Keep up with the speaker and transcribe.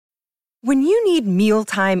When you need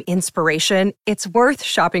mealtime inspiration, it's worth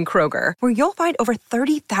shopping Kroger, where you'll find over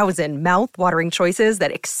 30,000 mouth-watering choices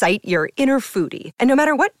that excite your inner foodie. And no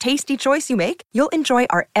matter what tasty choice you make, you'll enjoy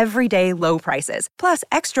our everyday low prices, plus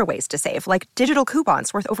extra ways to save, like digital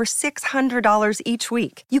coupons worth over $600 each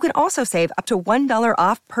week. You can also save up to $1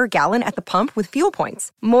 off per gallon at the pump with fuel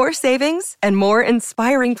points. More savings and more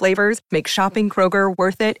inspiring flavors make shopping Kroger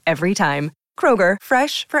worth it every time. Kroger,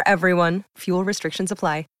 fresh for everyone. Fuel restrictions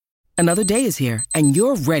apply. Another day is here, and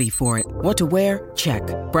you're ready for it. What to wear? Check.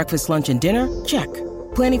 Breakfast, lunch, and dinner? Check.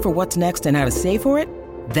 Planning for what's next and how to save for it?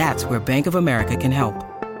 That's where Bank of America can help.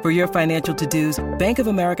 For your financial to-dos, Bank of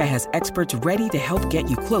America has experts ready to help get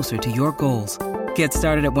you closer to your goals. Get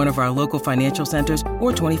started at one of our local financial centers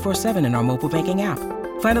or 24/7 in our mobile banking app.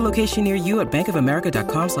 Find a location near you at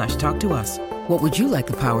bankofamerica.com/talktous. What would you like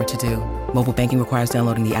the power to do? Mobile banking requires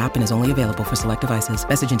downloading the app and is only available for select devices.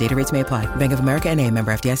 Message and data rates may apply. Bank of America N.A.,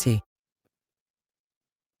 member FDIC.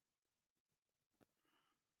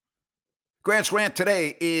 Grant's Rant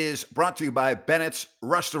today is brought to you by Bennett's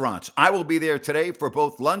Restaurants. I will be there today for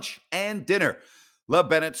both lunch and dinner. Love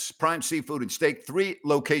Bennett's Prime Seafood and Steak. 3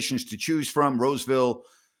 locations to choose from: Roseville,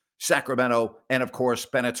 Sacramento, and of course,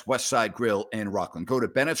 Bennett's West Side Grill in Rockland. Go to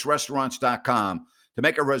Bennett'sRestaurants.com to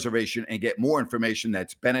make a reservation and get more information.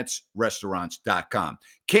 That's Bennett'sRestaurants.com.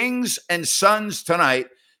 Kings and Suns tonight.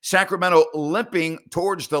 Sacramento limping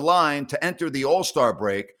towards the line to enter the All-Star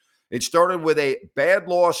break. It started with a bad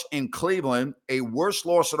loss in Cleveland, a worse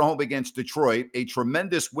loss at home against Detroit, a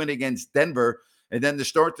tremendous win against Denver, and then to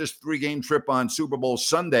start this 3-game trip on Super Bowl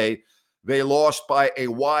Sunday, they lost by a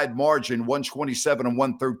wide margin,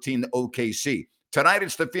 127-113 to OKC. Tonight,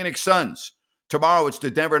 it's the Phoenix Suns. Tomorrow, it's the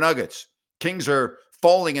Denver Nuggets. Kings are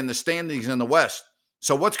falling in the standings in the West.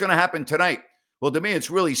 So what's going to happen tonight? Well, to me, it's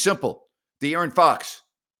really simple. De'Aaron Fox.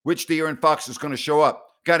 Which De'Aaron Fox is going to show up?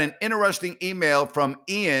 Got an interesting email from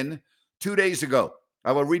Ian 2 days ago.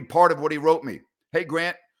 I will read part of what he wrote me. Hey,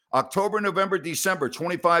 Grant, October, November, December,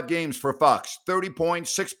 25 games for Fox. 30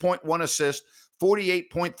 points, 6.1 assists,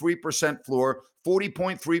 48.3% floor,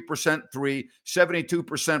 40.3% three,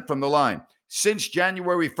 72% from the line. Since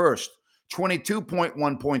January 1st,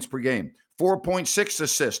 22.1 points per game, 4.6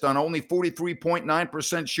 assists on only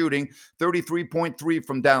 43.9% shooting, 33.3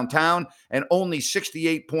 from downtown, and only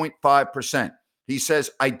 68.5%. He says,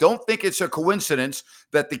 I don't think it's a coincidence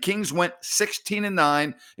that the Kings went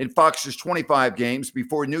 16-9 in Fox's 25 games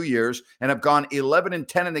before New Year's and have gone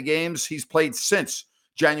 11-10 in the games he's played since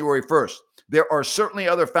January 1st. There are certainly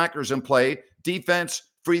other factors in play, defense,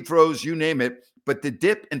 free throws, you name it, but the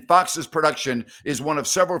dip in Fox's production is one of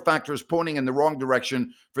several factors pointing in the wrong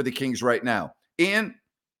direction for the Kings right now. Ian,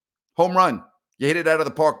 home run. You hit it out of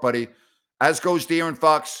the park, buddy. As goes De'Aaron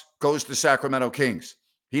Fox, goes the Sacramento Kings.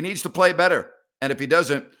 He needs to play better. And if he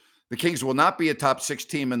doesn't, the Kings will not be a top 6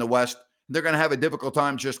 team in the West. They're going to have a difficult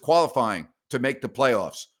time just qualifying to make the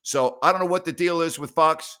playoffs. So I don't know what the deal is with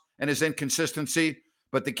Fox and his inconsistency,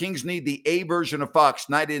 but the Kings need the A version of Fox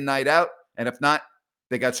night in, night out. And if not,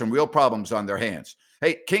 they got some real problems on their hands.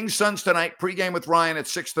 Hey, Kings Suns tonight, pregame with Ryan at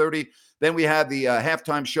 6:30. Then we have the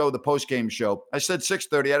halftime show, the postgame show. I said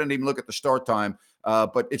 6:30. I didn't even look at the start time,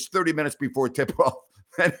 but it's 30 minutes before tip-off.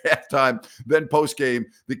 Then halftime, then postgame.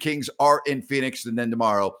 The Kings are in Phoenix, and then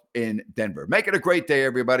tomorrow in Denver. Make it a great day,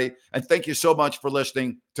 everybody. And thank you so much for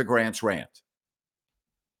listening to Grant's Rant.